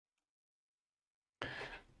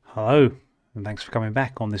Hello, and thanks for coming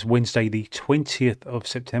back on this Wednesday, the 20th of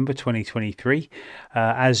September 2023.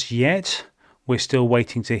 As yet, we're still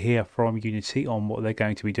waiting to hear from Unity on what they're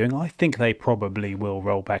going to be doing. I think they probably will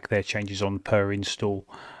roll back their changes on per install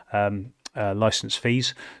license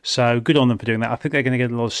fees. So good on them for doing that. I think they're going to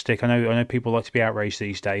get a lot of stick. I know people like to be outraged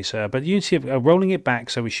these days, but Unity are rolling it back,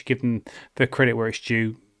 so we should give them the credit where it's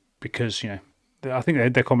due because, I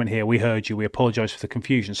think their comment here, we heard you, we apologise for the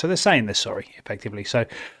confusion. So they're saying they're sorry, effectively. So,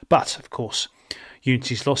 but of course,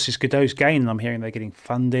 Unity's loss is Godot's gain, and I'm hearing they're getting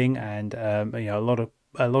funding and a lot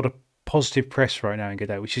of positive press right now in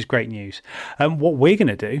Godot, which is great news. What we're going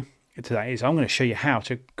to do today is I'm going to show you how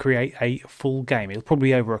to create a full game. It'll probably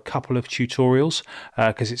be over a couple of tutorials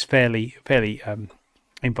because it's fairly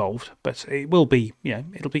involved, but it will be,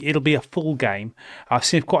 it'll be a full game. I've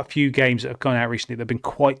seen quite a few games that have gone out recently that have been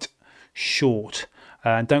quite short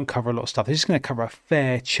and don't cover a lot of stuff. This is going to cover a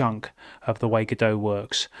fair chunk of the way Godot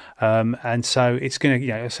works, and so it's going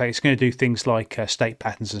to, it's going to do things like state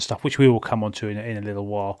patterns and stuff, which we will come on to in a little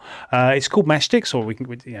while. It's called matchsticks, or we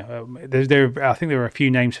can, I think there are a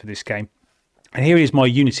few names for this game. And here is my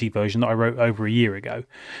Unity version that I wrote over a year ago.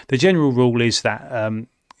 The general rule is that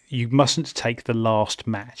you mustn't take the last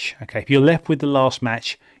match. Okay, if you're left with the last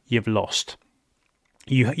match, you've lost.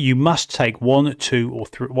 You must take one or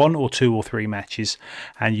two or three matches,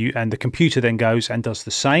 and the computer then goes and does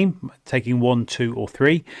the same, taking 1, 2, or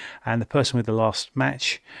 3, and the person with the last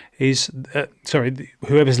match is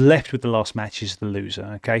whoever's left with the last match is the loser.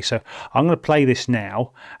 Okay, so I'm going to play this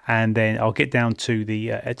now, and then I'll get down to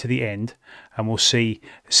the end, and we'll see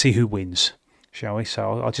who wins, shall we?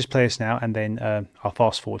 So I'll just play this now, and then I'll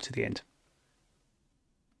fast forward to the end.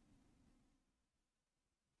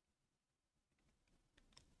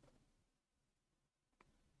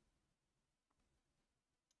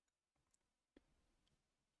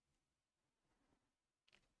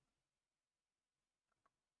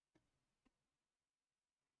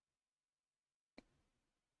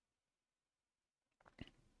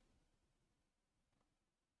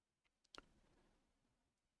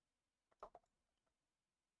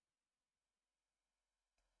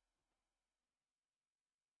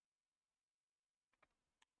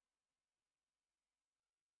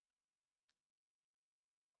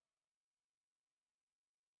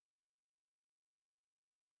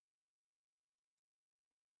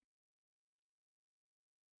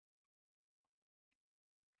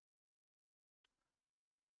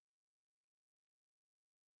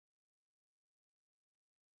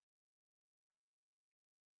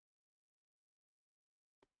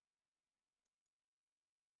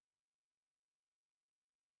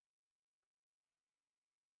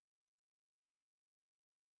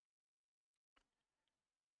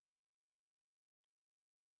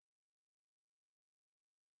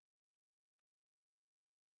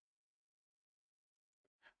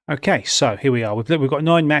 Okay, so here we are. We've got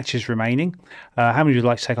 9 matches remaining. How many would you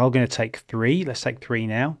like to take? I'm going to take 3. Let's take 3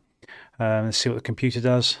 now. Let's see what the computer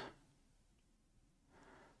does.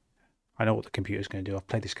 I know what the computer's going to do. I've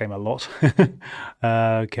played this game a lot.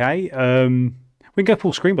 Okay. We can go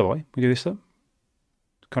full screen, by the way. We do this though.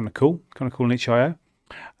 Kind of cool in itch.io.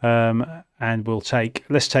 And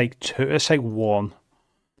let's take 2. Let's take 1,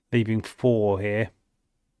 leaving 4 here.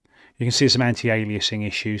 You can see some anti-aliasing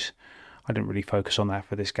issues. I didn't really focus on that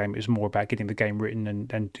for this game. It was more about getting the game written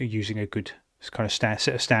and using a good kind of set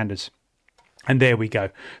of standards. And there we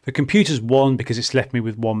go. The computer's won because it's left me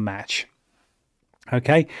with 1 match.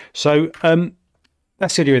 Okay, so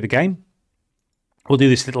that's the idea of the game. We'll do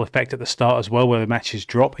this little effect at the start as well, where the matches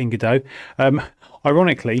drop in Godot.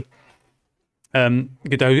 Ironically,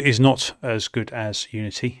 Godot is not as good as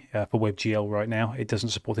Unity for WebGL right now. It doesn't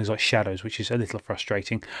support things like shadows, which is a little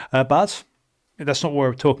frustrating. But that's not what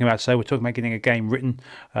we're talking about today. We're talking about getting a game written.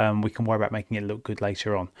 We can worry about making it look good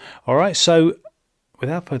later on. All right, so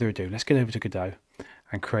without further ado, let's get over to Godot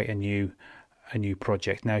and create a new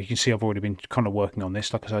project. Now you can see I've already been kind of working on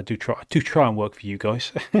this. Like I said, I do try and work for you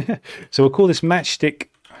guys. So we'll call this matchstick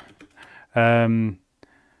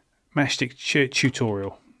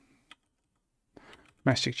tutorial.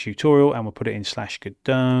 Matchstick tutorial, and we'll put it in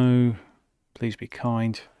 /Godot. Please be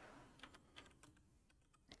kind.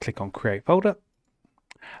 Click on create folder,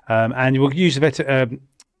 and we'll use the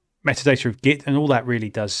metadata of Git, and all that really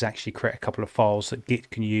does is actually create a couple of files that Git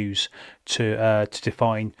can use to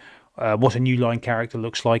define what a new line character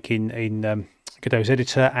looks like in Godot's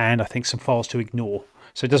editor, and I think some files to ignore.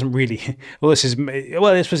 So it doesn't really, I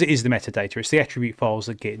suppose it is the metadata. It's the attribute files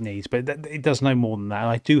that Git needs, but it does no more than that. And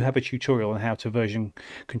I do have a tutorial on how to version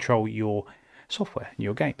control your software in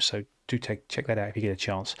your game, so do check that out if you get a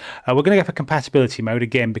chance. We're going to go for compatibility mode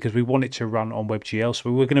again because we want it to run on WebGL.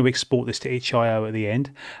 So we're going to export this to itch.io at the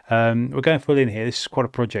end. We're going full in here. This is quite a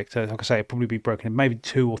project. Like I say, it'll probably be broken in maybe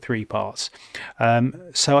 2 or 3 parts.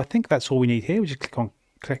 So I think that's all we need here. We just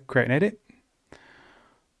click create and edit.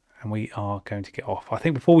 And we are going to get off. I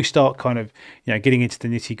think before we start kind of, getting into the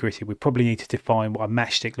nitty gritty, we probably need to define what a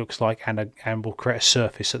matchstick looks like, and we'll create a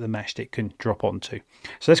surface that the matchstick can drop onto.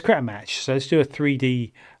 So let's create a match. So let's do a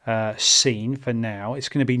 3D scene for now. It's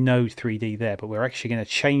going to be node 3D there, but we're actually going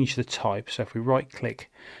to change the type. So if we right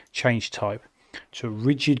click, change type to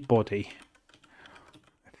rigid body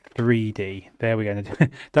 3D. There we go.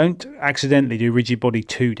 Don't accidentally do rigid body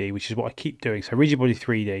 2D, which is what I keep doing. So rigid body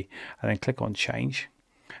 3D, and then click on change.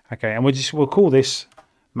 Okay, and we'll call this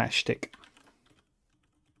matchstick.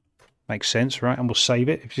 Makes sense, right? And we'll save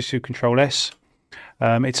it. If you just do Control S,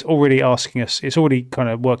 it's already asking us. It's already kind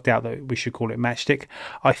of worked out that we should call it matchstick.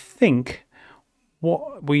 I think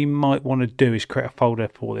what we might want to do is create a folder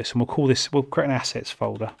for this, and we'll call this. We'll create an assets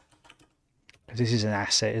folder because this is an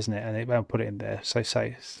asset, isn't it? And I'll put it in there. So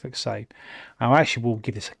click save. Now actually, we'll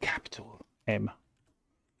give this a capital M.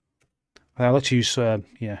 I like to use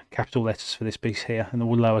capital letters for this piece here, and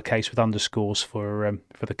all lowercase with underscores for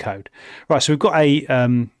the code. Right, so we've got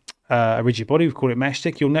a rigid body. We've called it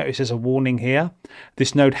matchstick. You'll notice there's a warning here.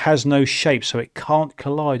 This node has no shape, so it can't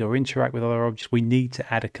collide or interact with other objects. We need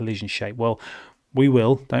to add a collision shape. Well, we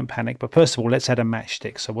will. Don't panic. But first of all, let's add a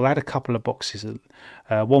matchstick. So we'll add a couple of boxes,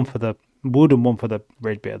 one for the wood and one for the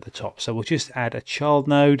red bit at the top. So we'll just add a child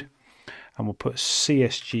node, and we'll put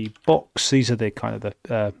CSG box. These are the kind of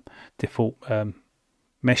the default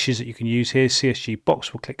meshes that you can use here. CSG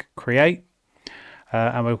box. We'll click create,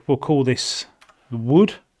 and we'll call this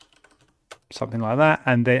wood, something like that.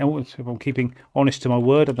 And then if I'm keeping honest to my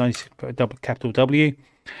word, I'm going to put a capital W.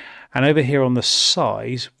 And over here on the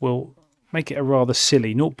size, we'll make it a rather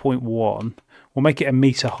silly 0.1. We'll make it a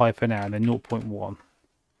meter high for now, and then 0.1.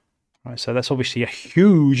 Right, so that's obviously a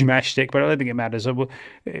huge matchstick, but I don't think it matters.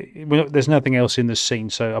 There's nothing else in the scene,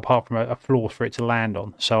 so apart from a floor for it to land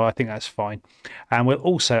on, so I think that's fine. And we'll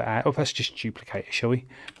also add, let's just duplicate it, shall we?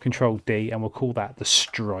 Control D, and we'll call that the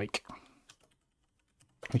strike,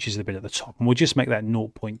 which is the bit at the top, and we'll just make that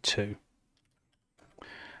 0.2.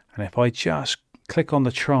 And if I just click on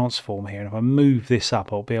the transform here, and if I move this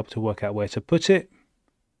up, I'll be able to work out where to put it.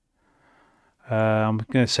 I'm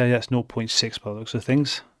going to say that's 0.6 by the looks of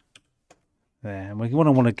things. There, and we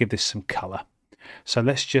want to give this some color. So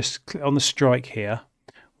let's just click on the strike here.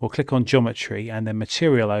 We'll click on geometry and then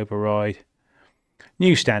material override,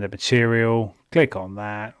 new standard material. Click on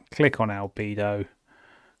that. Click on albedo,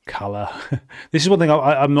 color. This is one thing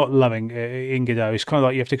I'm not loving in Godot. It's kind of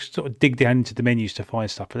like you have to sort of dig down into the menus to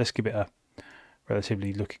find stuff. But let's give it a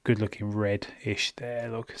relatively good-looking red-ish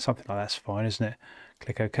there. Look, something like that's fine, isn't it?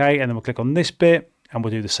 Click OK, and then we'll click on this bit, and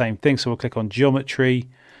we'll do the same thing. So we'll click on geometry.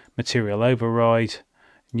 Material override,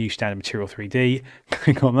 new standard material 3D,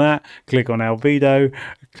 click on that, click on albedo,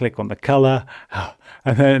 click on the color,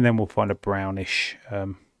 and then we'll find a brownish,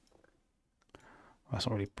 that's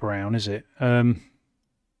not really brown, is it?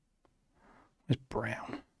 It's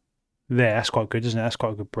brown. There, that's quite good, isn't it? That's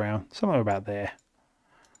quite a good brown. Somewhere about there.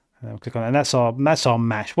 And then we'll click on that. And that's our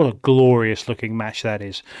match. What a glorious looking match that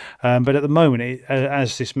is. But at the moment,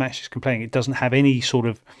 as this match is complaining, it doesn't have any sort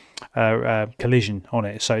of collision on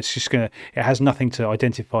it, so it's just it has nothing to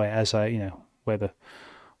identify as a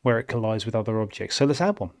where it collides with other objects. So let's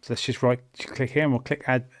add one. So let's just right click here, and we'll click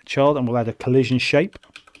add child, and we'll add a collision shape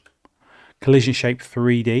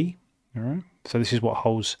 3D. All right, so this is what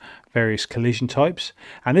holds various collision types,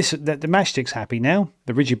 and the matchstick's happy now,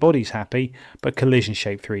 the rigid body's happy, but collision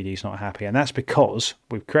shape 3D is not happy, and that's because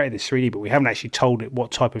we've created this 3D, but we haven't actually told it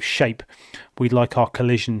what type of shape we'd like our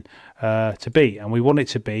collision to be, and we want it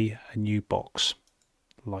to be a new box,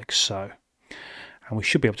 like so. And we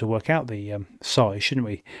should be able to work out the size, shouldn't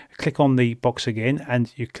we? Click on the box again,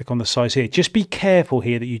 and you click on the size here. Just be careful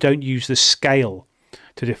here that you don't use the scale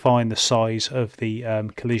to define the size of the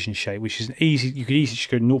collision shape, which is easy. You could easily just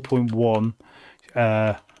go 0.1.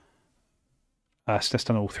 That's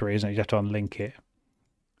done all three, isn't it? You have to unlink it,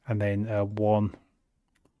 and then 1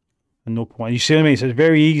 and 0.1. You see what I mean? So it's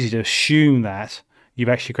very easy to assume that you've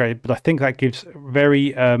actually created, but I think that gives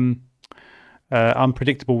very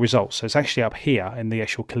unpredictable results. So it's actually up here in the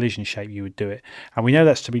actual collision shape you would do it, and we know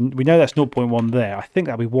that's 0.1 there. I think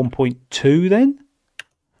that'll be 1.2 then.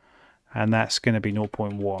 And that's going to be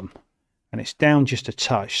 0.1, and it's down just a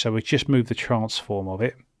touch, so we just move the transform of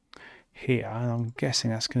it here, and I'm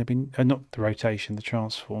guessing that's going to be not the rotation, the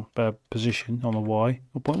transform position on the Y,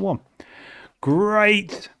 0.1.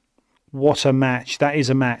 Great, What a match. That is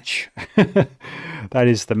a match. That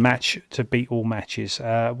is the match to beat all matches.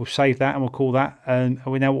 We'll save that and we'll call that. And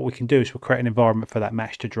we know what we can do is we'll create an environment for that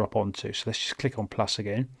match to drop onto. So let's just click on plus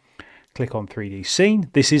again. Click on 3D scene.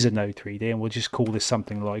 This is a node 3D and we'll just call this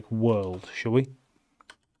something like world, shall we?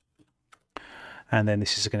 And then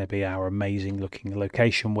this is going to be our amazing looking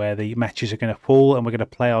location where the matches are going to fall and we're going to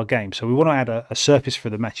play our game. So we want to add a surface for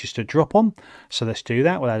the matches to drop on. So let's do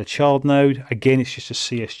that. We'll add a child node. Again, it's just a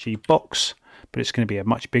CSG box, but it's going to be a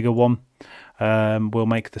much bigger one. We'll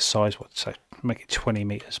make the size, make it 20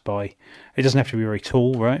 meters by, it doesn't have to be very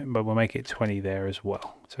tall, right? But we'll make it 20 there as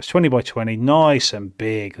well. So it's 20 by 20, nice and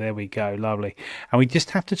big. There we go, lovely. And we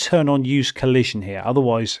just have to turn on use collision here.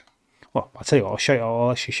 Otherwise, well, I'll tell you what,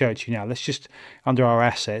 I'll actually show it to you now. Let's just, under our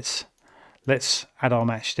assets, let's add our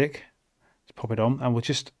matchstick. Let's pop it on, and we'll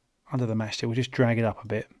just, under the matchstick, we'll just drag it up a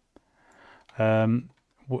bit. And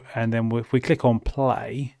then if we click on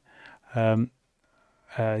play, the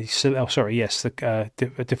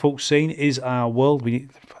default scene is our world.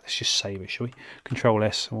 Let's just save it, shall we? Control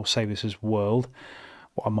S, and we'll save this as world.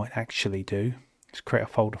 What I might actually do is create a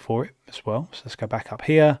folder for it as well. So let's go back up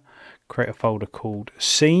here, create a folder called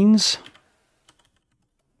scenes,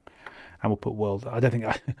 and we'll put world. I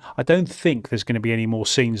don't think there's going to be any more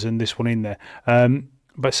scenes than this one in there.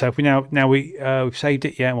 But so if we we've saved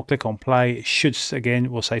it, yeah, and we'll click on play. It should,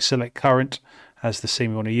 again, we'll say select current as the scene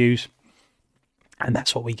we want to use, and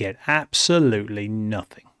that's what we get. Absolutely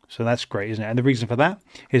nothing. So that's great, isn't it? And the reason for that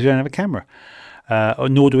is we don't have a camera,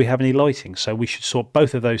 nor do we have any lighting. So we should sort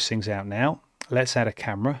both of those things out now. Let's add a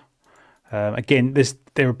camera. Again,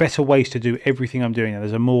 there are better ways to do everything I'm doing now.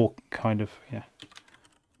 There's a more kind of,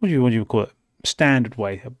 what do you call it? Standard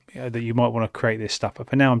way that you might want to create this stuff. But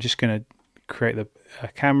for now, I'm just going to create the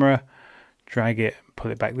camera, drag it, pull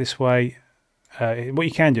it back this way. What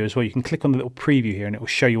you can do as well, you can click on the little preview here and it will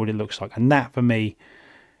show you what it looks like. And that for me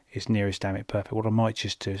is near as damn it perfect. What I might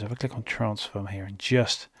just do is if I click on transform here and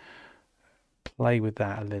just play with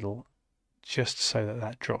that a little, just so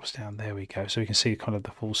that drops down. There we go. So we can see kind of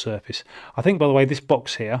the full surface. I think, by the way, this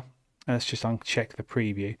box here, let's just uncheck the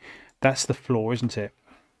preview. That's the floor, isn't it?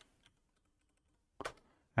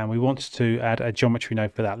 And we want to add a geometry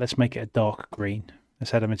node for that. Let's make it a dark green.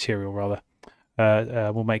 Let's add a material rather.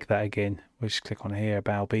 We'll make that again. We'll just click on here,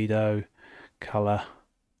 albedo, color,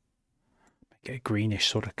 make it a greenish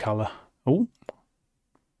sort of color. Oh,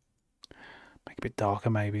 make it a bit darker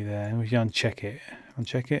maybe there. We uncheck it.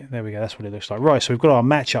 Uncheck it. There we go. That's what it looks like. Right. So we've got our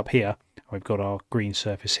match up here. We've got our green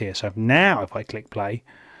surface here. So now if I click play,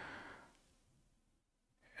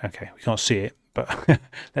 okay, we can't see it, but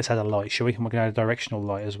let's add a light, shall we? And we're going to add a directional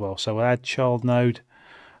light as well. So we'll add child node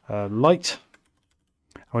light.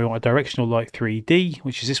 And we want a directional light 3D,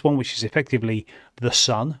 which is this one, which is effectively the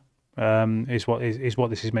sun, is what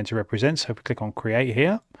this is meant to represent. So if we click on create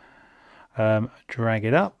here, drag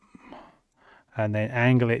it up, and then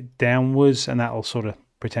angle it downwards, and that'll sort of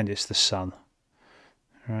pretend it's the sun.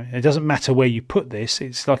 All right. It doesn't matter where you put this.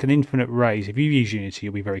 It's like an infinite rays. If you use Unity,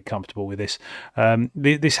 you'll be very comfortable with this.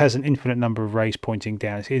 This has an infinite number of rays pointing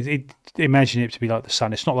down. Imagine it to be like the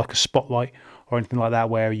sun. It's not like a spotlight or anything like that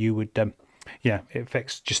where you would, it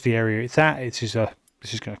affects just the area it's at. This is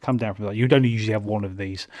going to come down from that. You'd only usually have one of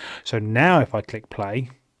these. So now if I click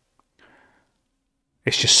play,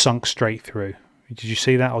 it's just sunk straight through. Did you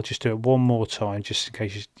see that? I'll just do it one more time, just in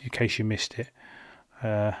case you missed it.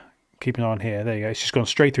 Keep an eye on here. There you go. It's just gone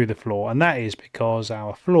straight through the floor, and that is because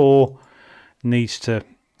our floor needs to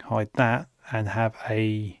hide that and have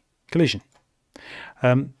a collision.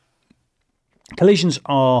 Collisions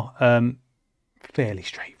are fairly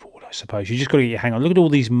straightforward, I suppose. You just got to get your hang on. Look at all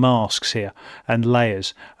these masks here and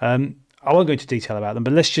layers. I won't go into detail about them,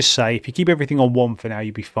 but let's just say if you keep everything on one for now,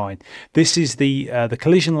 you'll be fine. This is the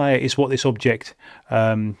collision layer is what this object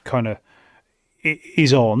kind of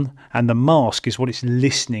is on, and the mask is what it's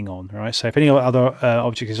listening on, right? So if any other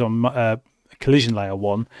object is on collision layer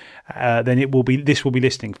 1, then this will be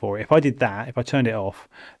listening for it. If I did that, if I turned it off,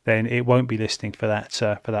 then it won't be listening for that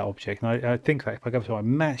object. And I think that if I go to my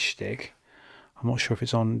matchstick, I'm not sure if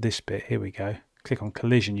it's on this bit. Here we go. Click on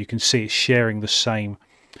collision. You can see it's sharing the same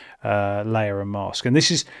layer and mask, and this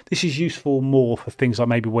is useful more for things like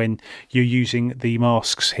maybe when you're using the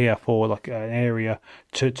masks here for like an area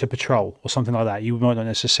to patrol or something like that. You might not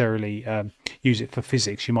necessarily use it for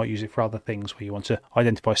physics. You might use it for other things where you want to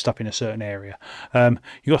identify stuff in a certain area.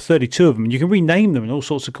 You've got 32 of them, and you can rename them and all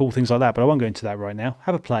sorts of cool things like that, but I won't go into that right now.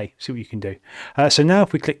 Have a play, see what you can do. So now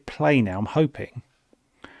if we click play now, I'm hoping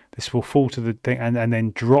this will fall to the thing and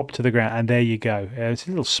then drop to the ground, and there you go. It's a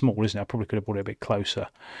little small, isn't it? I probably could have brought it a bit closer.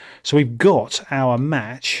 So we've got our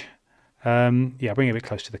match Yeah, bring it a bit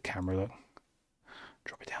close to the camera. Look,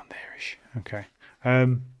 drop it down there-ish. Okay.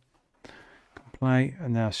 Play,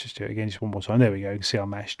 and now let's just do it again, just one more time. There we go. You can see our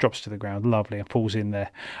mesh drops to the ground. Lovely, and falls in there.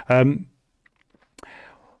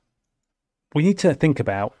 We need to think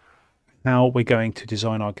about how we're going to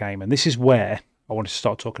design our game, and this is where I wanted to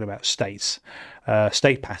start talking about states,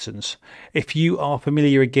 state patterns. If you are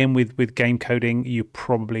familiar again with game coding, you're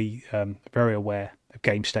probably very aware of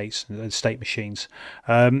game states and state machines.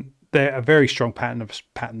 They're a very strong pattern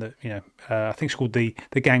that I think it's called the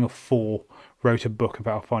Gang of Four wrote a book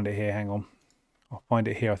about. I'll find it here. Hang on, I'll find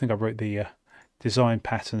it here. I think I wrote the design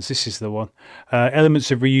patterns. This is the one.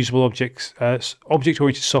 Elements of reusable objects,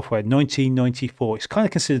 object-oriented software, 1994. It's kind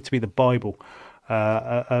of considered to be the Bible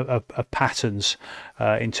of patterns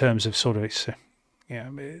in terms of sort of its,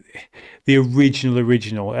 the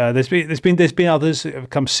original. There's been others that have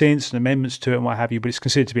come since and amendments to it and what have you, but it's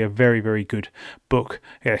considered to be a very, very good book.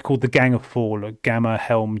 Yeah, called The Gang of Four. Like Gamma,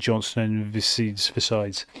 Helm, Johnson, and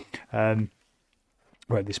besides.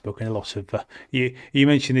 Wrote this book, and a lot of you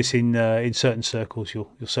mention this in certain circles,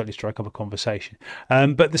 you'll certainly strike up a conversation.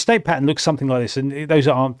 But the state pattern looks something like this, and those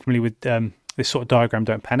that aren't familiar with this sort of diagram,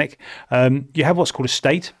 don't panic. You have what's called a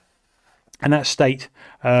state, and that state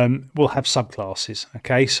will have subclasses.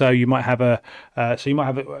 Okay, so you might have a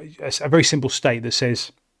very simple state that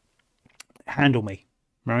says handle me.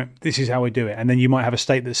 Right, this is how we do it, and then you might have a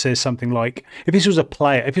state that says something like, if this was a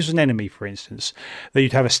player, if this was an enemy, for instance, then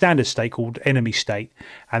you'd have a standard state called enemy state,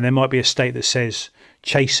 and there might be a state that says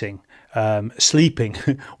chasing, sleeping,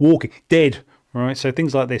 walking, dead. Right, so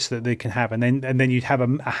things like this that they can have, and then you'd have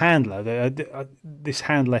a handler, this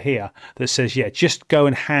handler here that says, yeah, just go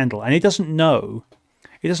and handle, and it doesn't know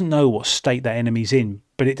what state that enemy's in,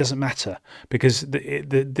 but it doesn't matter because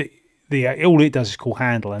all it does is call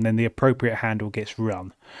handle, and then the appropriate handle gets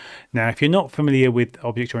run. Now, if you're not familiar with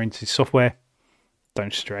object-oriented software,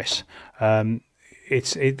 don't stress.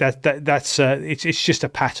 It's just a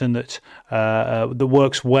pattern that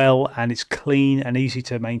works well, and it's clean and easy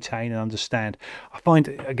to maintain and understand. I find,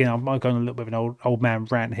 again, I'm going a little bit of an old man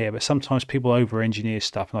rant here, but sometimes people over-engineer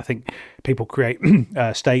stuff, and I think people create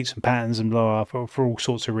states and patterns and blah, blah for all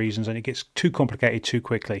sorts of reasons, and it gets too complicated too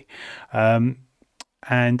quickly.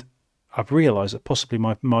 And I've realised that possibly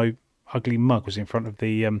my ugly mug was in front of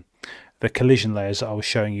the collision layers that I was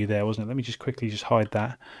showing you there, wasn't it? Let me just quickly hide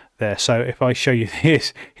that there. So if I show you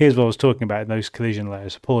here's what I was talking about in those collision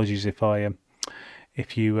layers. Apologies if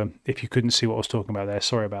you couldn't see what I was talking about there.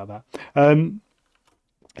 Sorry about that.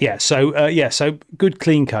 So good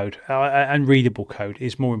clean code and readable code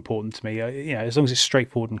is more important to me. As long as it's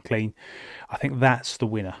straightforward and clean, I think that's the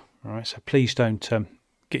winner. All right. So please don't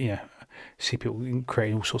see people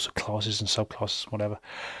creating all sorts of classes and subclasses, whatever.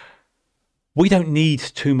 We don't need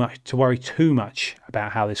to worry too much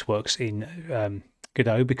about how this works in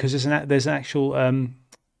Godot, because there's an actual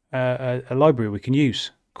a library we can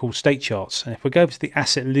use called state charts. And if we go over to the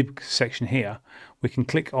asset lib section here, we can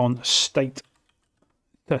click on search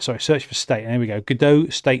for state, and there we go, Godot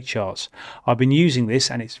state charts. I've been using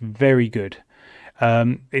this, and it's very good.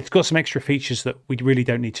 It's got some extra features that we really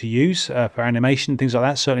don't need to use for animation, things like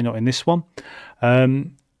that, certainly not in this one.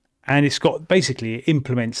 And it's got, basically, it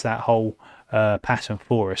implements that whole pattern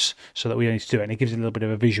for us so that we don't need to do it. And it gives it a little bit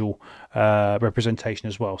of a visual representation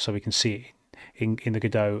as well, so we can see it in the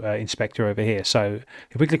Godot inspector over here. So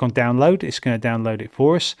if we click on download, it's going to download it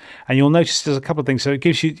for us. And you'll notice there's a couple of things. So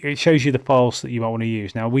it shows you the files that you might want to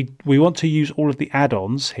use. Now, we want to use all of the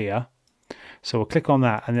add-ons here. So we'll click on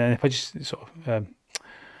that, and then if I just sort of,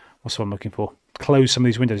 what's what I'm looking for? Close some of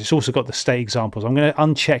these windows. It's also got the state examples. I'm going to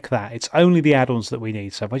uncheck that. It's only the add-ons that we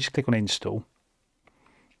need. So if I just click on install,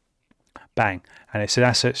 bang, and it says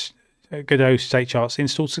assets, Godot state charts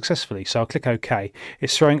installed successfully. So I'll click OK.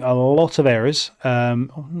 It's throwing a lot of errors.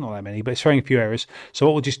 Not that many, but it's throwing a few errors. So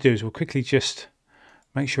what we'll just do is we'll quickly just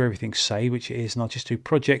make sure everything's saved, which it is, and I'll just do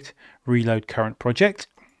project, reload current project.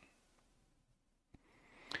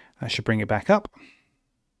 That should bring it back up.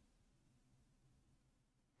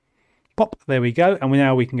 Pop, there we go. And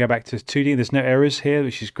now we can go back to 2D. There's no errors here,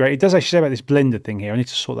 which is great. It does actually say about this Blender thing here. I need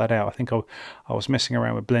to sort that out. I think I was messing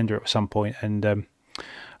around with Blender at some point, and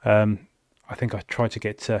I think I tried to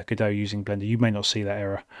get Godot using Blender. You may not see that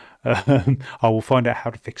error. I will find out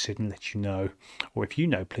how to fix it and let you know. Or if you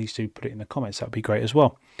know, please do put it in the comments. That would be great as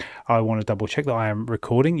well. I want to double check that I am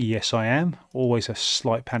recording. Yes, I am. Always a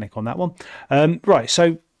slight panic on that one. Right,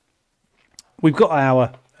 so we've got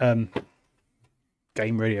our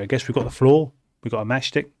game ready. I guess we've got the floor, we've got a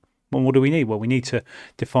matchstick. Well, what do we need? Well, we need to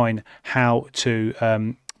define how to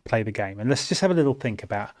play the game. And let's just have a little think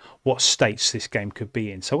about what states this game could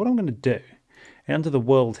be in. So what I'm going to do and under the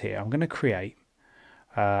world here, I'm going to create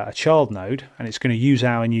a child node, and it's going to use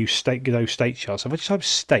our new Godot state chart. So if I just type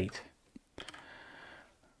state,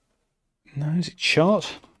 no, is it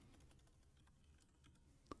chart?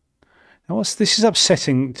 Now this is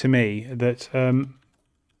upsetting to me that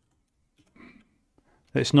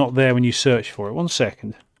it's not there when you search for it. 1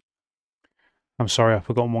 second. I'm sorry, I've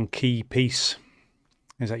forgotten one key piece.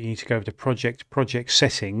 Is that you need to go over to project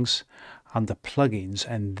settings under plugins,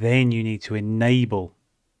 and then you need to enable.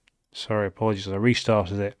 Sorry, apologies, I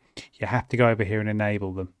restarted it. You have to go over here and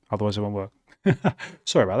enable them, otherwise it won't work.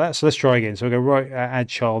 Sorry about that. So let's try again. So we go right, add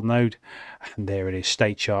child node, and there it is,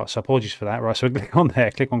 state chart. So apologies for that. Right, so we click on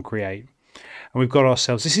there, click on create, and we've got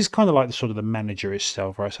ourselves. This is kind of like the sort of the manager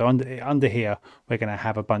itself, right? So under here, we're going to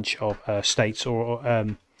have a bunch of states or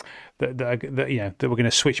that we're going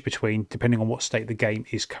to switch between depending on what state the game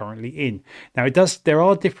is currently in. Now there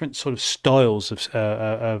are different sort of styles of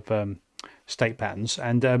state patterns,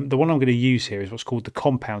 and the one I'm going to use here is what's called the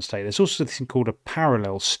compound state. There's also this thing called a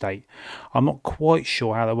parallel state. I'm not quite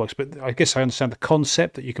sure how that works, but I guess I understand the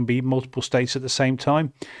concept that you can be multiple states at the same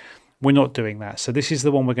time. We're not doing that, so this is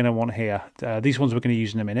the one we're going to want here. These ones we're going to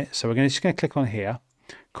use in a minute. So we're just going to click on here,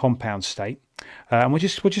 compound state, and we'll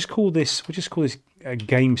just call this a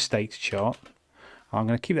game state chart. I'm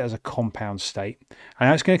going to keep that as a compound state, and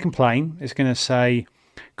now it's going to complain. It's going to say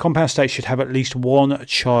compound state should have at least one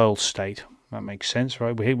child state. That makes sense,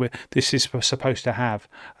 right? This is supposed to have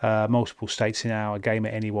multiple states in our game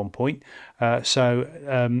at any one point.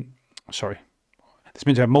 Sorry. It's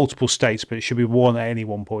meant to have multiple states, but it should be one at any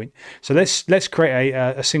one point. So let's create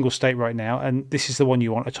a single state right now, and this is the one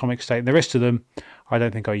you want, atomic state. And the rest of them, I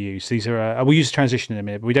don't think I use. These are we'll use transition in a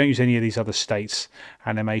minute, but we don't use any of these other states,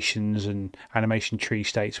 animations and animation tree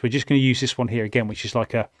states. We're just going to use this one here again, which is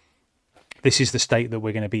like this is the state that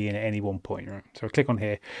we're going to be in at any one point, right? So I'll click on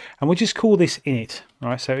here, and we'll just call this init,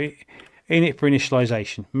 right? So init for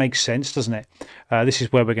initialization makes sense, doesn't it? This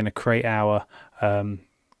is where we're going to create our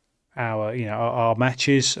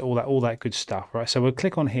matches, all that good stuff, right? So we'll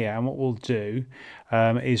click on here, and what we'll do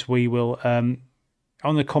is we will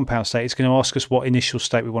on the compound state, it's going to ask us what initial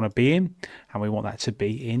state we want to be in, and we want that to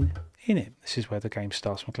be in init. This is where the game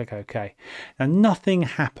starts. We'll click OK. Now nothing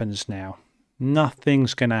happens now.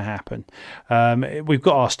 Nothing's going to happen. We've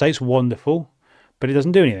got our states, wonderful, but it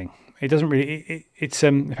doesn't do anything. It doesn't really. It's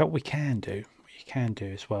in fact, what you can do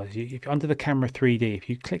as well is if under the camera 3D, if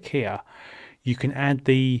you click here, you can add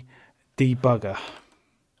the debugger.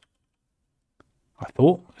 I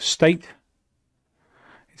thought state.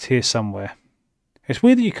 It's here somewhere. It's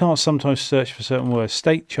weird that you can't sometimes search for certain words.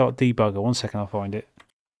 State chart debugger. 1 second, I'll find it.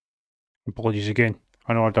 Apologies again.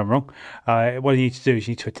 I know I've done wrong. What you need to do is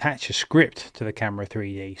you need to attach a script to the camera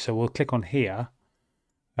 3D. So we'll click on here.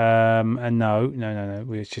 And no.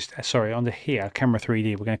 We're just sorry, under here, camera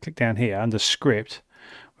 3D. We're going to click down here under script.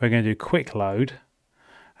 We're going to do quick load,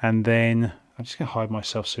 and then I'm just going to hide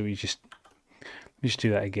myself. So let me just do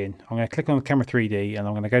that again. I'm going to click on the camera 3D, and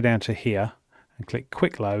I'm going to go down to here and click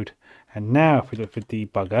quick load. And now if we look for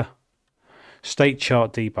debugger, state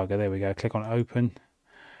chart debugger. There we go. Click on open.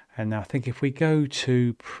 And now I think if we go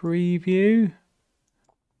to preview,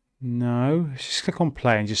 no, let's just click on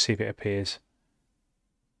play and just see if it appears.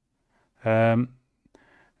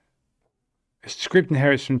 Script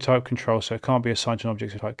inherits from type control, so it can't be assigned to an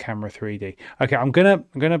object of type camera 3D. Okay, I'm gonna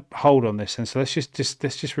hold on this, and so let's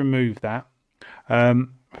just remove that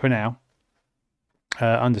for now.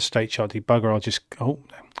 Under state chart debugger, I'll just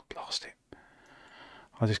blast it.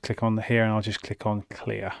 I'll just click on here, and I'll just click on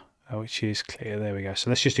clear. Which is clear. There we go. So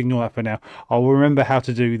let's just ignore that for now. I'll remember how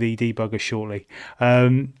to do the debugger shortly.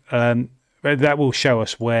 That will show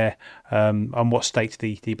us where on what state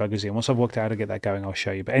the debugger's in. Once I've worked out how to get that going, I'll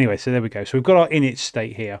show you. But anyway, so there we go. So we've got our init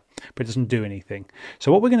state here, but it doesn't do anything. So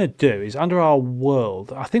what we're going to do is under our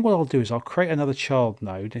world, I think what I'll do is I'll create another child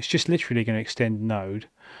node. It's just literally going to extend node,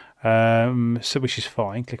 which is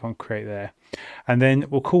fine. Click on create there. And then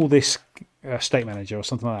we'll call this state manager or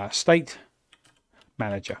something like that. State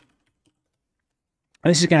manager. And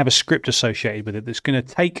this is going to have a script associated with it that's going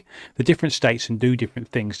to take the different states and do different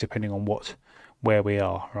things depending on where we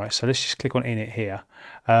are, right? So let's just click on init here.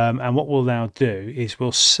 And what we'll now do is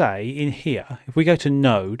we'll say in here, if we go to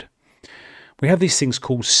node, we have these things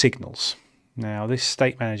called signals. Now this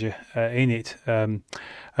state manager init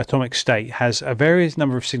atomic state has a various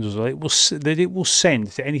number of signals that it will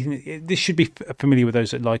send to anything. This should be familiar with those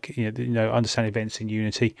that understand events in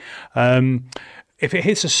Unity. If it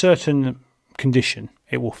hits a certain condition,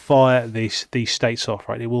 it will fire these states off,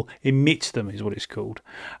 right? It will emit them, is what it's called,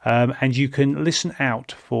 and you can listen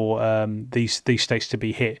out for these states to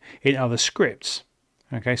be hit in other scripts.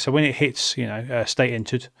 Okay, so when it hits, state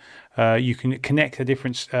entered, you can connect a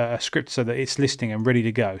different script so that it's listening and ready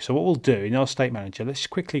to go. So what we'll do in our state manager, let's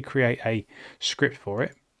quickly create a script for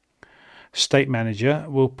it. State manager,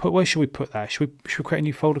 we'll put, where should we put that? Should we create a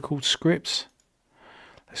new folder called scripts?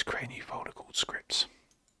 Let's create a new folder called scripts.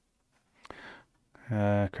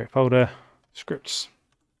 Create folder, scripts.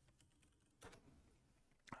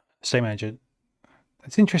 State manager.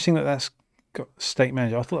 It's interesting that that's got state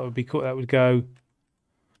manager. I thought that would be cool. That would go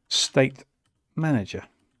state manager.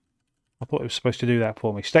 I thought it was supposed to do that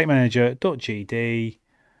for me. State manager.gd.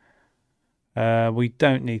 We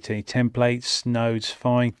don't need any templates. Nodes,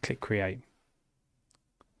 fine. Click create.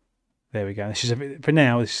 There we go. This is for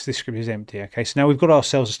now. This script is empty. Okay, so now we've got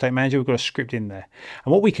ourselves a state manager. We've got a script in there,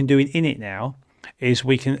 and what we can do in init now is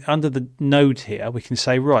we can, under the node here, we can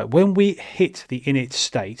say, right, when we hit the init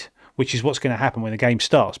state, which is what's going to happen when the game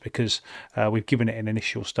starts, because we've given it an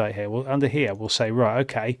initial state here. Well, under here, we'll say, right,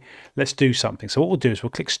 okay, let's do something. So what we'll do is we'll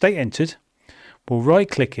click state entered, we'll right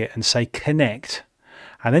click it and say connect,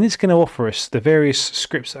 and then it's going to offer us the various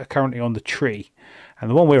scripts that are currently on the tree. And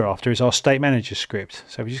the one we're after is our state manager script.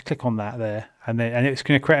 So we just click on that there, and it's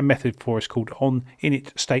going to create a method for us called on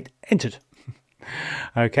init state entered.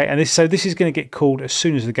 Okay, and this is going to get called as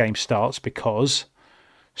soon as the game starts, because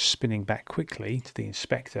spinning back quickly to the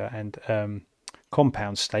inspector and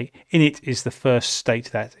compound state, init is the first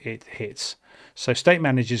state that it hits. So state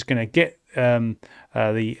manager is going to get the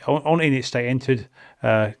on init state entered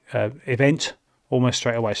event almost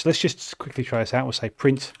straight away. So let's just quickly try this out. We'll say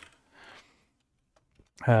print.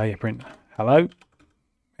 Print hello.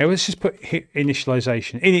 Yeah, let's just put hit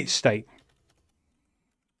initialization init state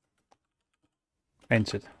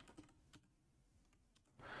entered.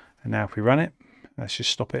 And now if we run it, let's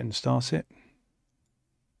just stop it and start it.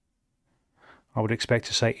 I would expect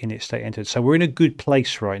to say init state entered. So we're in a good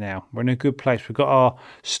place right now. We're in a good place. We've got our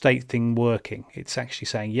state thing working. It's actually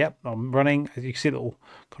saying, yep, I'm running. As you can see, got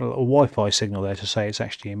a little Wi-Fi signal there to say it's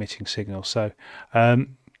actually emitting signal. So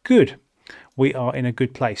good. We are in a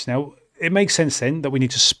good place. Now, it makes sense then that we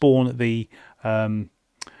need to spawn the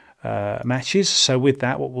matches. So with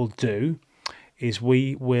that, what we'll do is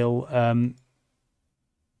we will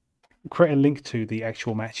create a link to the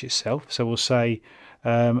actual match itself. So we'll say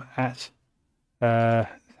how's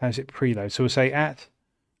it preload? So we'll say at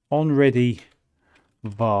onReady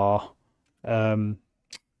var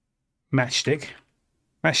matchstick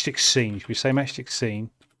scene. Should we say matchstick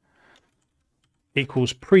scene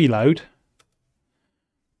equals preload?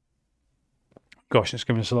 Gosh, it's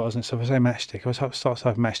giving us a lot, isn't it? So if I say matchstick, I'll start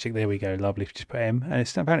typing matchstick. There we go. Lovely. Just put M, and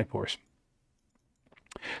it's found it for us.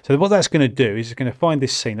 So what that's going to do is it's going to find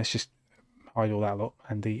this scene. Let's just hide all that lot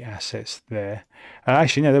and the assets there.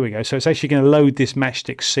 Actually, no, there we go. So it's actually going to load this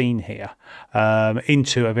matchstick scene here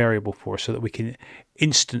into a variable for us so that we can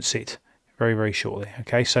instance it very, very shortly.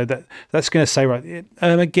 Okay, so that's going to say, right,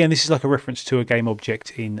 again, this is like a reference to a game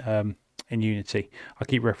object in Unity. I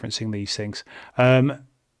keep referencing these things.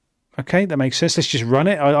 Okay, that makes sense. Let's just run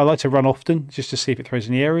it. I like to run often just to see if it throws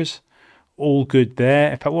any errors. All good there.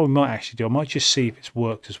 In fact, what we might actually do, I might just see if it's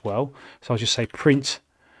worked as well. So I'll just say print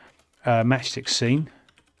matchstick scene.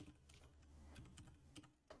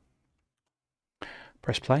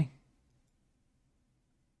 Press play.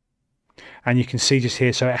 And you can see just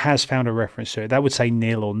here, so it has found a reference to it. That would say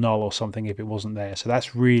nil or null or something if it wasn't there. So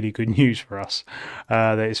that's really good news for us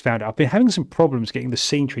that it's found it. I've been having some problems getting the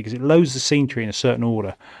scene tree because it loads the scene tree in a certain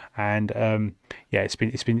order, and yeah, it's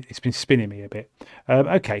been spinning me a bit.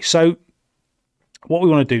 Okay, so what we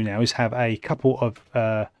want to do now is have a couple of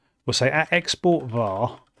we'll say at export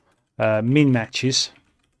var min matches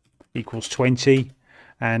equals 20,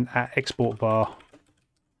 and at export var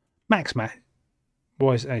max match.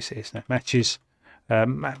 Why is it now? Matches,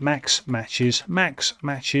 max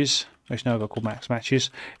matches. There's no other called max matches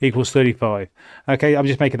equals 35. Okay, I'm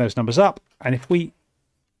just making those numbers up. And if we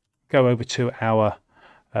go over to our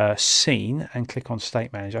scene and click on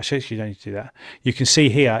State Manager, actually you don't need to do that. You can see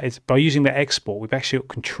here, it's by using the export, we've actually got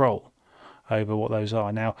control over what those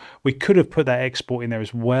are. Now we could have put that export in there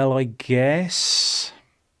as well, I guess.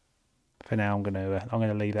 For now, I'm going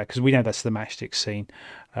to leave that because we know that's the matchstick scene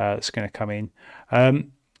that's going to come in.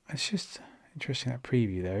 It's just interesting, that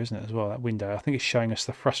preview there, isn't it, as well, that window. I think it's showing us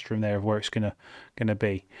the frustum there of where it's going to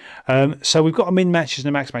be. So we've got a min matches and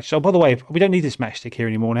a max matches. Oh, by the way, we don't need this matchstick here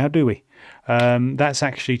anymore now, do we? That's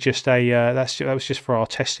actually just a that was just for our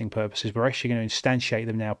testing purposes. We're actually going to instantiate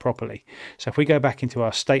them now properly. So if we go back into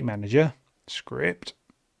our state manager script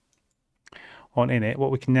on Init,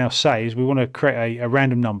 what we can now say is we want to create a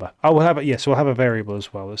random number. Oh, we'll have it. Yes, we'll have a variable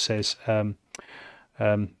as well that says we'll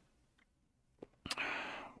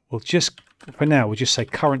just for now, we'll just say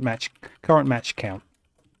current match count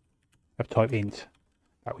of type int.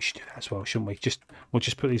 Oh, we should do that as well, shouldn't we? We'll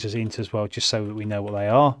just put these as int as well, just so that we know what they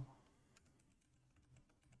are.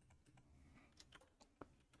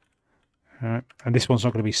 All right, and this one's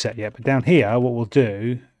not going to be set yet, but down here, what we'll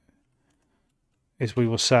do is we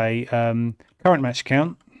will say current match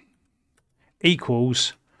count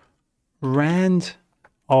equals rand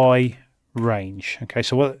I range. Okay,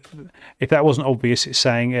 so what if that wasn't obvious? It's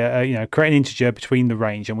saying you know, create an integer between the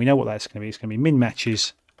range, and we know what that's going to be. It's going to be min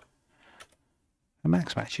matches and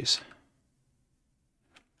max matches.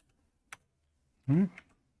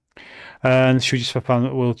 And should we just for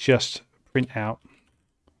fun, we'll just print out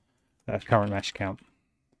that current match count.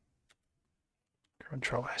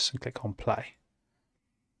 Control S and click on play.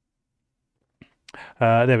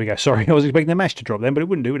 There we go. Sorry, I was expecting the match to drop then, but it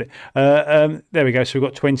wouldn't do, would it? There we go. So we've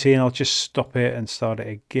got 20, and I'll just stop it and start it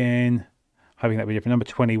again. Hoping that'll be different. Number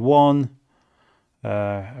 21.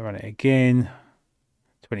 Run it again.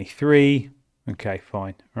 23. Okay,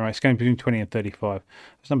 fine. All right, it's going between 20 and 35.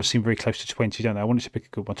 Those numbers seem very close to 20, don't they? I wanted to pick a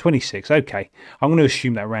good one. 26. Okay, I'm going to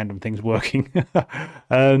assume that random thing's working.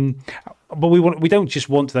 But we don't just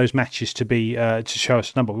want those matches to be to show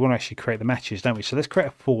us a number. We want to actually create the matches, don't we? So let's create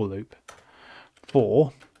a for loop.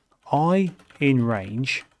 For I in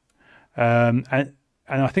range, and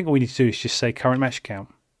I think what we need to do is just say current match count.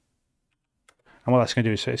 And what that's going to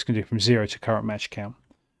do is it's going to do from 0 to current match count.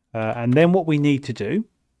 And then what we need to do,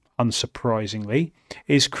 unsurprisingly,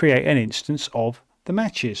 is create an instance of the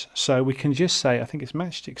matches. So we can just say, I think it's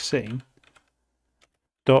matchstick scene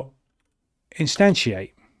dot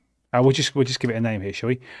instantiate. We'll just give it a name here, shall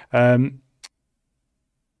we?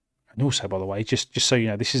 And also, by the way, just so you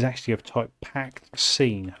know, this is actually of type packed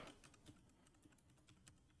scene.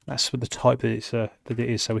 That's for the type that it's that it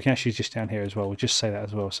is. So we can actually just down here as well. We'll just say that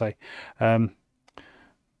as well. Say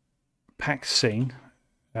packed scene.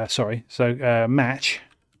 Sorry. So match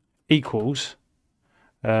equals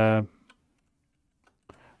of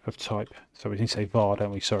type. So we can say var,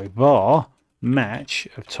 don't we? Sorry, var match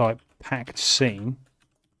of type packed scene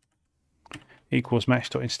equals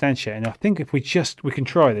match.instantiate. And I think if we can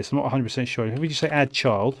try this, I'm not 100% sure. If we just say add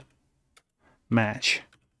child match,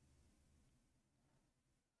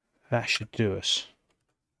 that should do us.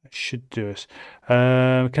 That should do us.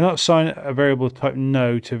 Cannot assign a variable type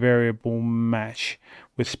no to variable match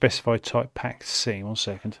with specified type packed scene. 1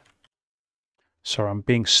 second. Sorry, I'm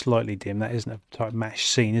being slightly dim. That isn't a type match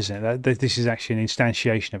scene, isn't it? This is actually an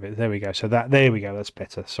instantiation of it. There we go. So there we go. That's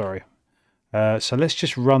better. Sorry. So let's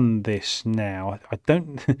just run this now. I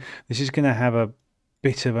don't. This is going to have a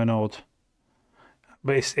bit of an odd,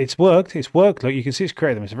 but it's worked. It's worked. Look, you can see it's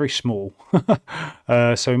created them. It's very small,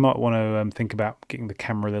 so we might want to think about getting the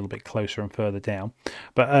camera a little bit closer and further down.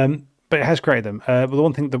 But it has created them. But the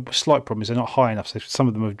one thing, the slight problem is they're not high enough. So some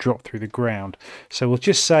of them have dropped through the ground. So we'll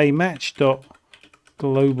just say match.global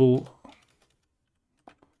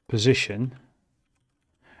position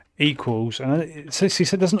equals, and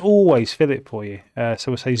it doesn't always fill it for you. So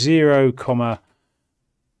we'll say 0,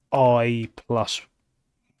 I plus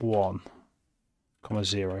 1,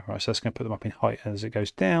 0. Right, so that's going to put them up in height as it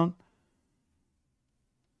goes down.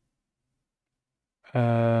 What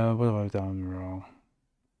have I done wrong?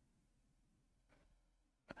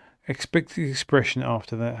 Expected expression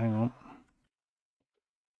after that. Hang on.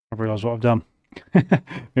 I've realised what I've done.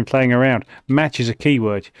 Been playing around. Match is a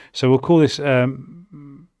keyword. So we'll call this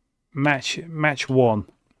match 1.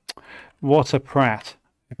 What a prat.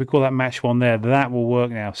 If we call that match 1 there, that will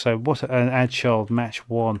work now. So what an add child match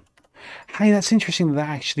 1. Hey, that's interesting that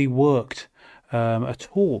actually worked at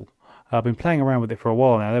all. I've been playing around with it for a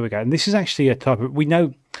while now. There we go. And this is actually a type of, we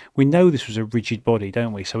know this was a rigid body,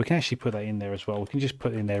 don't we? So we can actually put that in there as well. We can just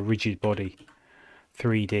put in there rigid body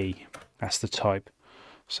 3D. That's the type.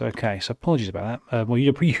 So okay, so apologies about that. Well,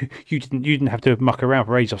 you didn't have to muck around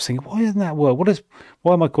for ages. I was thinking, why doesn't that work?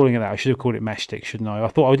 Why am I calling it that? I should have called it matchstick, shouldn't I? I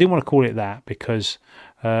thought I didn't want to call it that because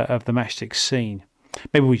of the matchstick scene.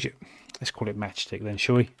 Maybe let's call it matchstick then,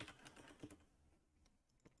 shall we?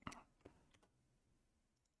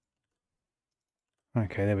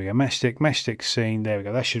 Okay, there we go. Matchstick scene. There we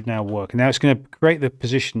go. That should now work. And now it's going to create the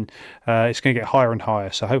position. It's going to get higher and higher.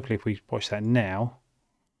 So hopefully, if we watch that now.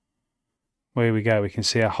 There we go. We can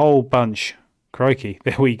see a whole bunch. Crikey,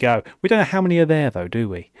 there we go. We don't know how many are there, though, do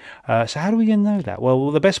we? So how do we know that?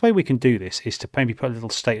 Well, the best way we can do this is to maybe put a little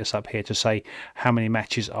status up here to say how many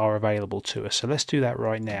matches are available to us. So let's do that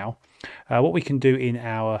right now. What we can do in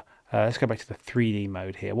our... let's go back to the 3D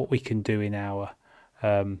mode here. What we can do in our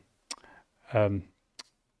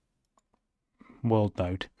world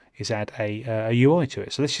node is add a UI to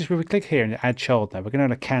it. So let's just, if we click here and add child now, we're going to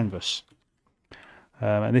add a canvas.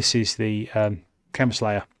 and this is the canvas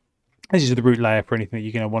layer. This is the root layer for anything that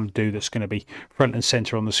you're going to want to do that's going to be front and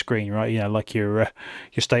center on the screen, right? You know, like your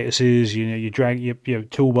statuses, you know, your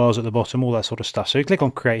toolbars at the bottom, all that sort of stuff. So you click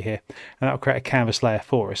on create here, and that'll create a canvas layer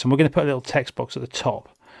for us. And we're going to put a little text box at the top.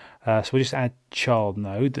 So we'll just add child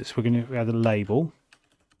node. We're going to add a label,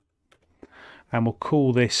 and we'll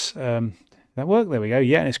call this. That work? There we go.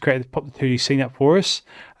 Yeah, and it's created. Pop the 2D scene up for us,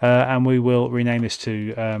 and we will rename this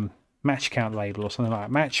to match count label or something like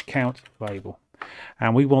that. Match count label.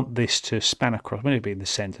 And we want this to span across. We need to be in the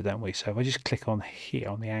center, don't we? So if I just click on here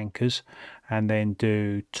on the anchors and then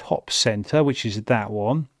do top center, which is that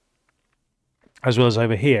one, as well as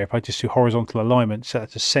over here, if I just do horizontal alignment, set that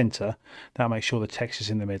to center, that'll make sure the text is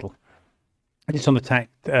in the middle. And it's on the text,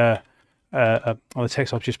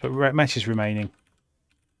 I'll just put matches remaining,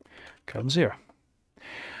 colon 0.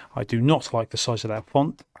 I do not like the size of that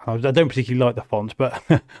font. I don't particularly like the font, but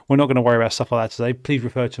we're not going to worry about stuff like that today. Please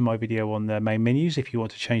refer to my video on the main menus if you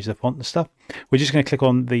want to change the font and stuff. We're just going to click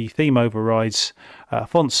on the theme overrides,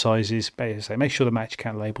 font sizes. Basically, make sure the match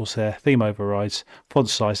count label's there. Theme overrides, font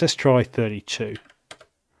size. Let's try 32.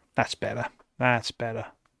 That's better. That's better.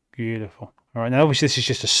 Beautiful. All right, now obviously this is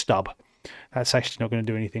just a stub. That's actually not going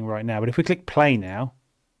to do anything right now. But if we click play now,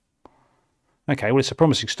 okay, well, it's a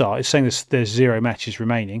promising start. It's saying there's 0 matches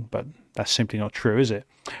remaining, but that's simply not true, is it?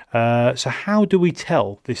 So how do we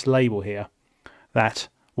tell this label here that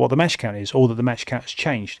what the match count is, or that the match count has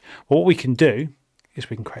changed? Well, what we can do is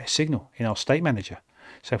we can create a signal in our state manager.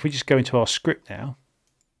 So if we just go into our script now,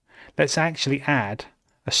 let's actually add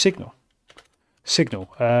a signal.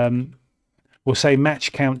 We'll say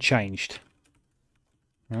match count changed.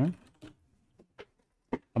 All right.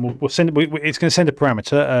 And we'll send. It's going to send a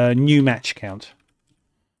parameter, new match count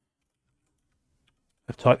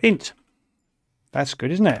of type int. That's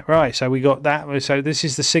good, isn't it? Right. So we got that. So this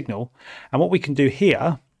is the signal, and what we can do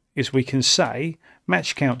here is we can say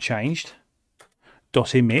match count changed.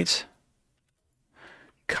 Dot emit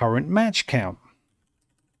current match count.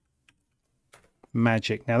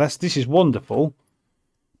 Magic. Now this is wonderful,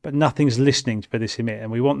 but nothing's listening for this emit, and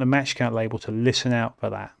we want the match count label to listen out for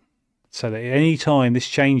that. So that any time this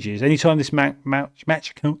changes, any time this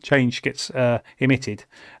match count change gets emitted,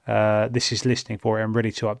 this is listening for it and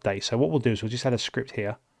ready to update. So what we'll do is we'll just add a script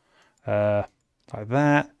here, like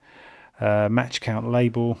that. Match count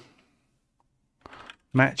label.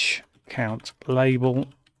 Match count label.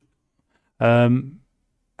 Inherits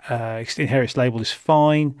label is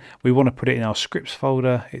fine. We want to put it in our scripts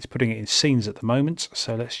folder. It's putting it in scenes at the moment.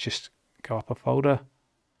 So let's just go up a folder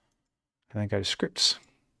and then go to scripts.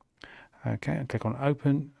 Okay, and click on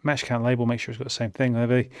open. Match count label, make sure it's got the same thing.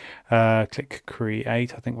 Click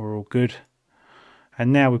create. I think we're all good.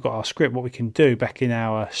 And now we've got our script. What we can do back in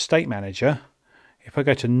our state manager, if I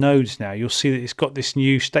go to nodes now, you'll see that it's got this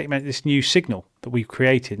new this new signal that we've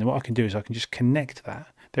created. And what I can do is I can just connect that.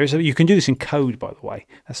 You can do this in code, by the way.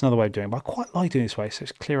 That's another way of doing it. But I quite like doing it this way, so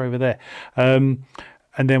it's clear over there. And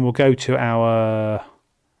then we'll go to our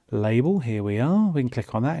label. Here we are. We can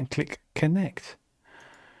click on that and click connect.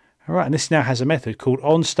 All right, and this now has a method called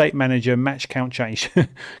onStateManager match count change.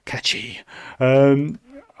 Catchy. And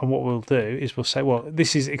what we'll do is we'll say, well,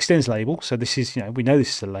 this is extends label. So this is, we know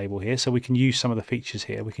this is a label here, so we can use some of the features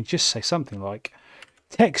here. We can just say something like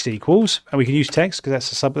text equals, and we can use text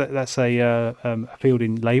because that's a field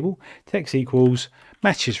in label. Text equals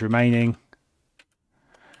matches remaining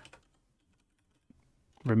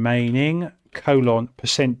colon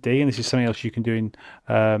 %d, and this is something else you can do in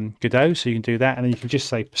Godot, so you can do that, and then you can just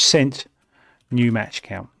say % new match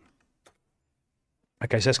count.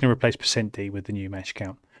 Okay, so that's going to replace %d with the new match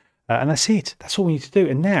count, and that's it. That's all we need to do.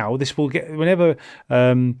 And now this will get, whenever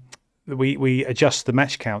we adjust the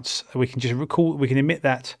match counts, we can just emit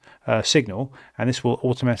that signal, and this will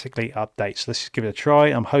automatically update. So let's just give it a try.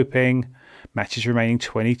 I'm hoping matches remaining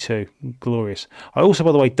 22. Glorious. I also,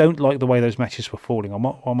 by the way, don't like the way those matches were falling.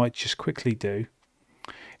 What I might just quickly do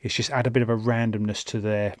is just add a bit of a randomness to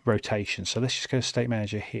their rotation. So let's just go to State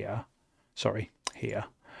Manager here. Sorry, here.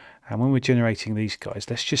 And when we're generating these guys,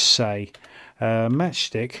 let's just say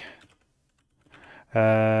matchstick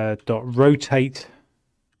dot rotate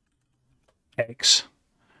x.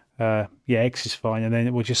 Yeah, x is fine. And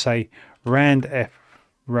then we'll just say rand f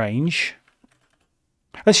range.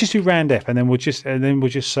 Let's just do rand f, and then we'll just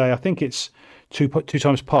say, I think it's 2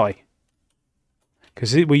 times pi,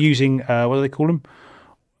 because we're using what do they call them?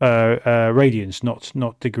 Radians,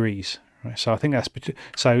 not degrees. Right? So I think that's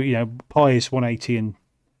pi is 180 and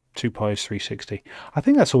 2 pi is 360. I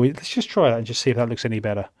think that's all. Let's just try that and just see if that looks any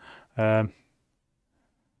better. Okay,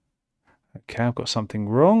 I've got something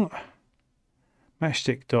wrong.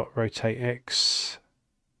 Matchstick dot rotate x.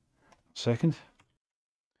 second.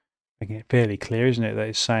 Making it fairly clear, isn't it, that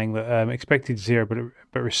it's saying that expected 0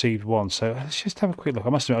 but received 1. So let's just have a quick look. I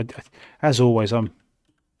must admit, as always, I'm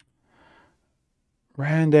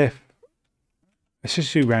randf. Let's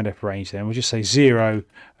just do randf range then. We'll just say 0,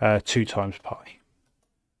 2 times pi.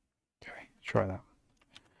 Okay, try that.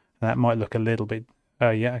 That might look a little bit.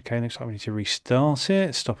 Yeah, okay. Looks like we need to restart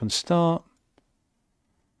it. Stop and start.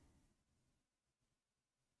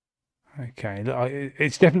 Okay,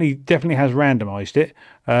 it's definitely has randomized it,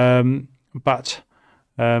 but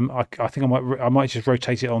I think I might just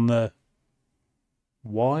rotate it on the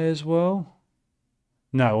Y as well.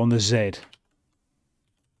 No, on the Z.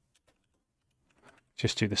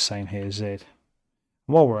 Just do the same here, Z.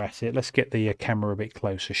 While we're at it, let's get the camera a bit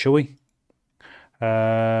closer, shall we?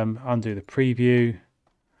 Undo the preview.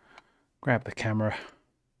 Grab the camera.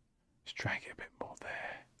 Just drag it a bit more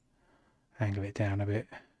there. Angle it down a bit.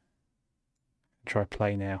 Try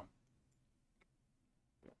play now.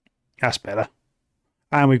 That's better.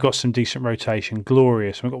 And we've got some decent rotation.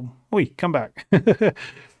 Glorious. We've got, oi, come back.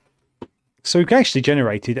 So we've actually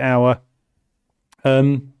generated our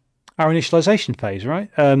initialization phase, right?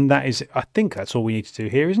 That is, I think that's all we need to do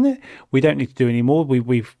here, isn't it? We don't need to do any more.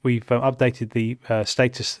 We've updated the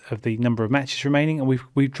status of the number of matches remaining, and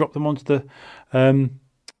we've dropped them onto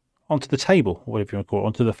the table, or whatever you want to call it,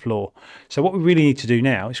 onto the floor. So what we really need to do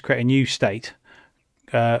now is create a new state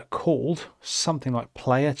called something like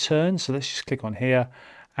player turn. So let's just click on here,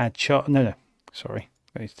 add chart. No, sorry,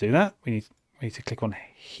 we need to do that. We need to click on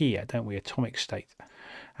here, don't we? Atomic state,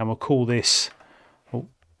 and we'll call this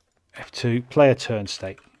F2 player turn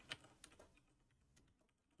state.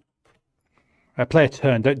 Player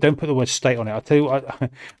turn. Don't put the word state on it. I'll tell you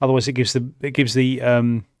what, otherwise it gives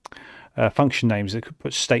the function names. It could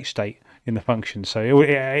put state in the function, so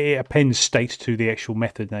it appends state to the actual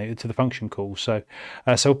method name, to the function call. So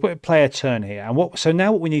we'll put a player turn here, and so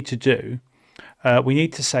now what we need to do, we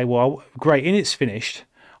need to say, well, great, Init's finished.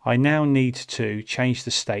 I now need to change the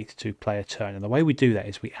state to player turn, and the way we do that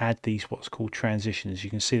is we add these what's called transitions. You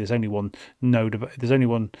can see there's only one node, there's only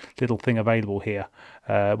one little thing available here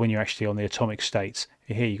when you're actually on the atomic states.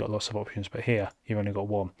 Here you've got lots of options, but here you've only got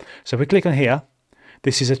one. So if we click on here,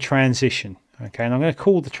 this is a transition, okay, and I'm going to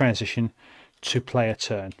call the transition to player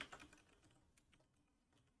turn.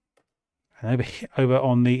 And over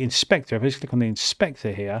on the inspector, if I just click on the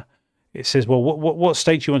inspector here, it says, well, what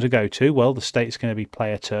state do you want to go to? Well, the state is going to be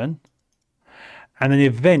player turn, and an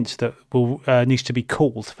event that will needs to be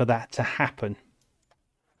called for that to happen.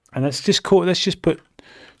 And let's just put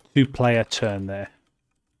to player turn there.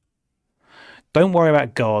 Don't worry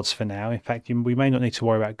about guards for now. In fact, we may not need to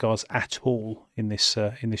worry about guards at all in this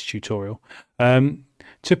tutorial.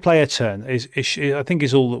 To player turn I think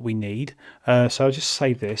is all that we need. So I'll just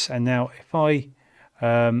save this, and now if I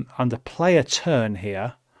under player turn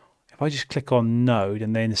here, if I just click on node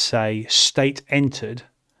and then say state entered,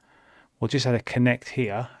 we'll just add a connect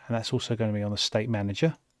here, and that's also going to be on the state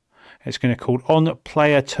manager. It's going to call on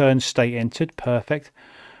player turn state entered. Perfect.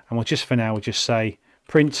 And we'll just, for now, we'll just say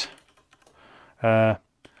print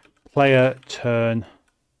player turn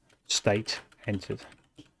state entered.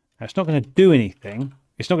 Now it's not going to do anything.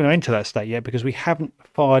 It's not going to enter that state yet because we haven't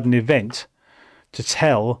fired an event to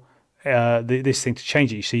tell this thing to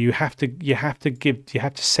change it. So you have to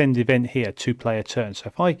send event here to player turn. So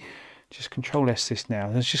if I just Control S this now,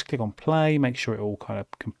 let's just click on play, make sure it all kind of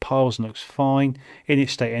compiles and looks fine. Init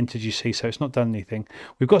state entered, you see, so it's not done anything.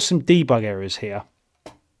 We've got some debug errors here.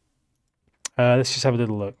 Let's just have a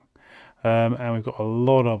little look. And we've got a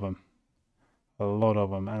lot of them.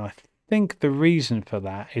 And I think the reason for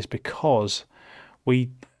that is because we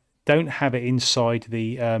don't have it inside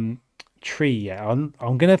the tree yet. I'm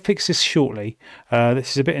going to fix this shortly.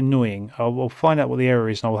 This is a bit annoying. I'll find out what the error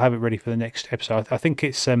is, and I'll have it ready for the next episode. I think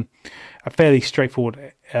it's a fairly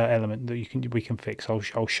straightforward element that we can fix.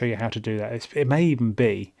 I'll show you how to do that. It may even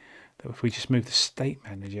be that if we just move the state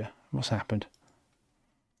manager, what's happened?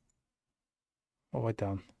 What have I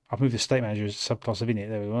done? I've moved the state manager as a subclass of Init.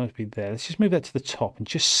 There we want it to be there. Let's just move that to the top and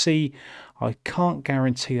just see. I can't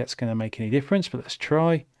guarantee that's going to make any difference, but let's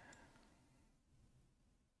try.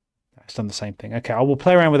 It's done the same thing. Okay, I will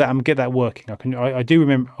play around with that and get that working. I do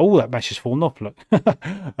remember. Oh, that match has fallen off. Look.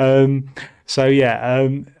 So yeah,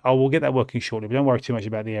 I will get that working shortly. But don't worry too much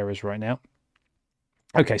about the errors right now.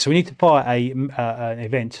 Okay, so we need to fire an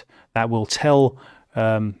event that will tell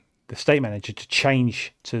the state manager to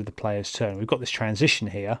change to the player's turn. We've got this transition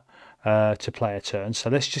here to player turn. So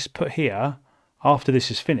let's just put here, after this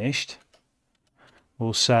is finished,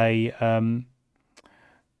 we'll say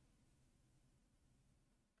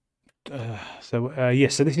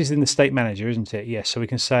Yes, so this is in the state manager, isn't it? Yes, so we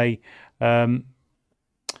can say, let's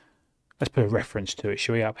put a reference to it,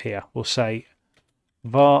 shall we, up here? We'll say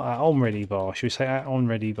var at onReady var. Should we say at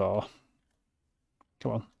onReady var?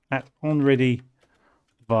 Come on, at onReady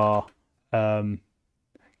var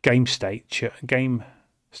game state chart,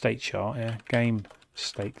 yeah, game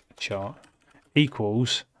state chart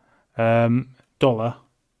equals dollar.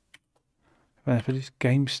 For this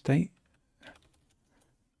game state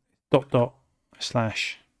dot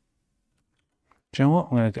slash. Do you know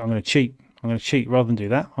what? I'm gonna cheat. I'm gonna cheat rather than do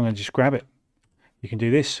that. I'm gonna just grab it. You can do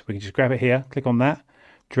this. We can just grab it here. Click on that.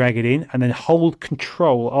 Drag it in, and then hold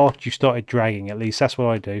Control after you started dragging. At least that's what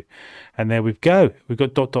I do. And there we go. We've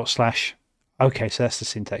got dot slash. Okay, so that's the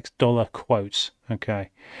syntax. Dollar quotes. Okay,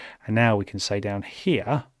 and now we can say down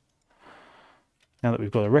here. Now that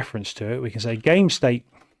we've got a reference to it, we can say game state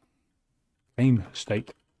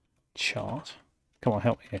chart. Come on,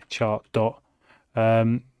 help me here. Chart dot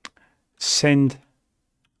send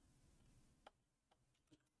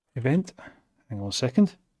event. Hang on a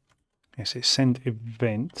second. Yes, it's send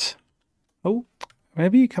event. Oh,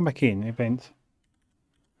 maybe you come back in event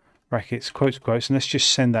brackets quotes, and let's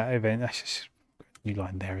just send that event. That's just a new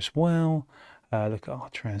line there as well. Look at our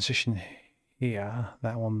transition here.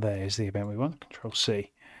 That one there is the event we want. Control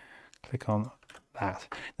C. Click on that.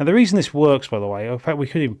 Now the reason this works, by the way, in fact we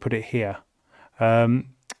could even put it here.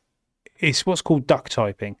 It's what's called duck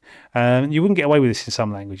typing. You wouldn't get away with this in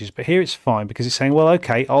some languages, but here it's fine because it's saying, well,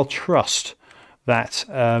 okay, I'll trust that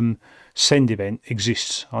send event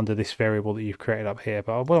exists under this variable that you've created up here.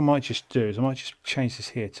 But what I might just do is I might just change this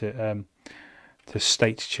here to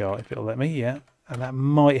state chart, if it'll let me, yeah, and that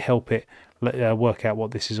might help it work out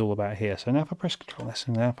what this is all about here. So now if I press Control S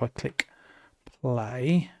and now if I click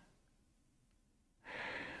play,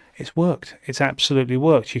 it's worked. It's absolutely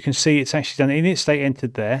worked. You can see it's actually done init state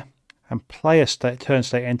entered there and player state turn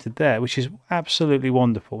state entered there, which is absolutely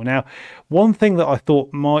wonderful. Now, one thing that I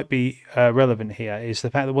thought might be relevant here is the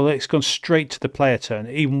fact that, well, it's gone straight to the player turn,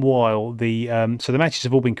 even while the so the matches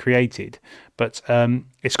have all been created, but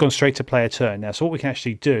it's gone straight to player turn now. So what we can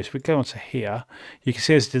actually do is if we go onto here, you can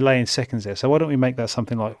see there's a delay in seconds there. So why don't we make that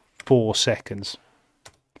something like 4 seconds,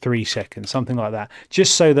 3 seconds, something like that,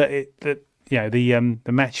 just so that you know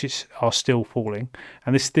the matches are still falling,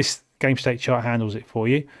 and this game state chart handles it for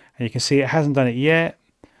you. And you can see it hasn't done it yet,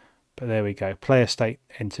 but there we go. Player state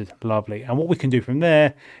entered, lovely. And what we can do from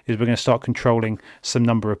there is we're going to start controlling some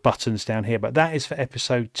number of buttons down here. But that is for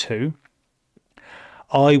episode 2.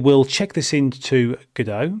 I will check this into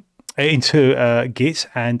Godot, into Git,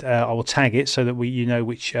 and I will tag it so that you know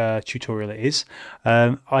which tutorial it is.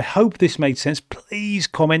 I hope this made sense. Please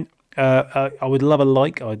comment. I would love a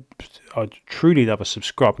like. I'd truly love a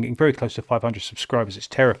subscribe. I'm getting very close to 500 subscribers. It's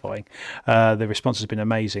terrifying. The response has been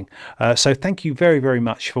amazing. So thank you very, very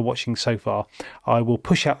much for watching so far. I will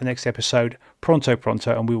push out the next episode pronto,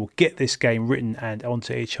 and we will get this game written and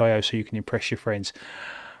onto itch.io so you can impress your friends.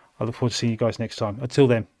 I look forward to seeing you guys next time. Until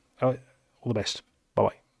then, all the best.